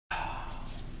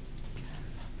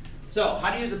So,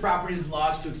 how to use the properties of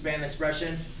logs to expand the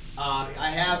expression. I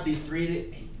have the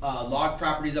three log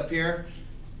properties up here.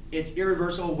 It's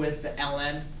irreversible with the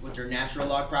ln, with their natural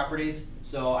log properties.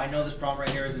 So I know this problem right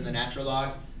here is in the natural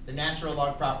log. The natural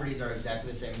log properties are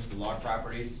exactly the same as the log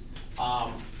properties.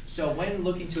 So when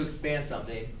looking to expand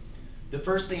something, the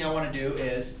first thing I want to do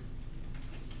is,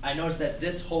 I notice that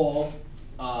this whole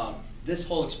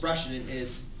expression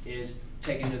is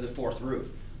taken to the fourth root.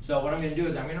 So what I'm going to do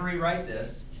is I'm going to rewrite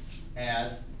this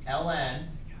as ln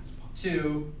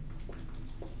to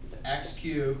the x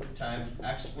cubed times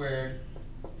x squared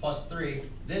plus 3.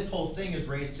 This whole thing is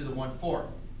raised to the 1/4.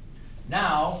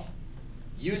 Now,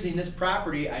 using this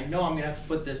property, I know I'm going to have to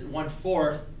put this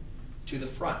 1/4 to the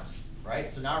front,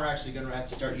 right? So now we're actually going to have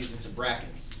to start using some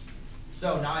brackets.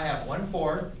 So now I have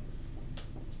 1/4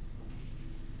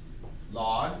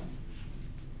 log,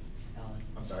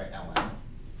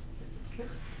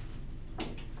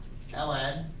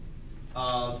 ln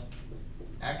of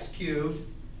x cubed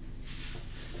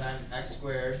times x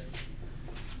squared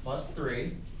plus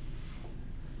 3.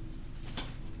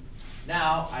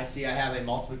 Now I see I have a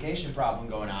multiplication problem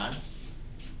going on.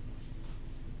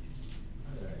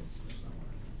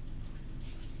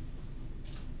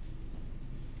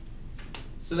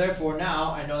 So therefore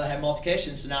now I know that I have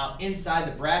multiplication, so now inside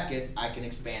the brackets I can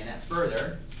expand that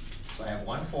further. So I have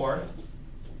 1/4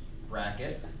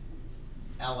 brackets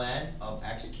ln of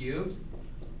x cubed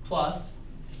plus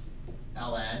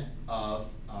ln of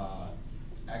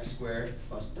x squared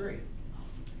plus 3.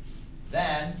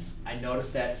 Then I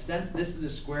notice that since this is a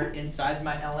square inside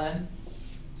my ln,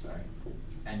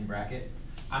 end bracket,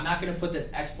 I'm not going to put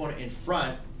this exponent in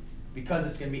front because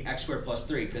it's going to be x squared plus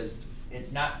 3, because this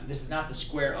is not the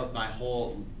square of my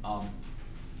whole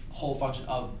function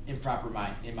of improper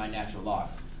in my natural log.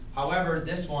 However,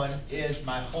 this one is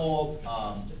my whole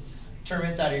term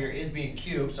inside of here is being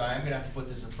cubed, so I am going to have to put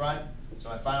this in front. So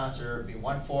my final answer would be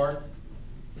 1/4.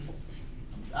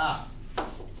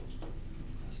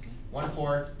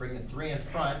 1/4, bring the 3 in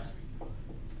front,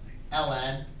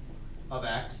 ln of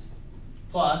x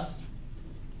plus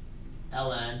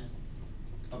ln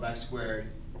of x squared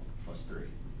plus 3.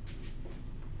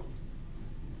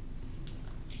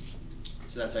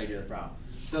 So that's how you do the problem.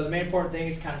 So the main important thing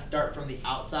is kind of start from the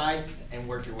outside and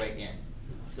work your way in.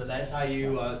 So that's how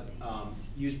you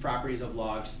use properties of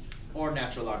logs or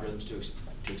natural logarithms to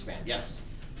expand. Yes?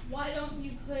 Why don't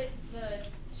you put the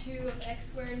 2 of x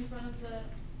squared in front of the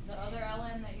other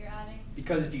ln that you're adding?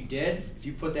 Because if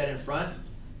you put that in front,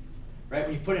 right,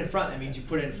 when you put it in front, that means you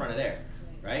put it in front of there,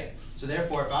 right? So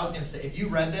therefore, if I was going to say, if you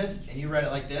read this and you read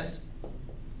it like this,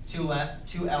 2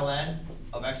 ln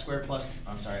of x squared plus,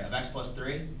 of x plus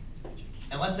 3,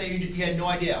 and let's say you had no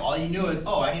idea, all you knew is,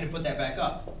 oh, I need to put that back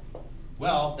up.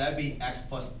 Well, that'd be x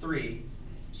plus 3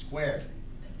 squared,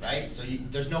 right? So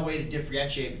there's no way to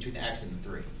differentiate between the x and the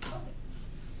 3. Okay.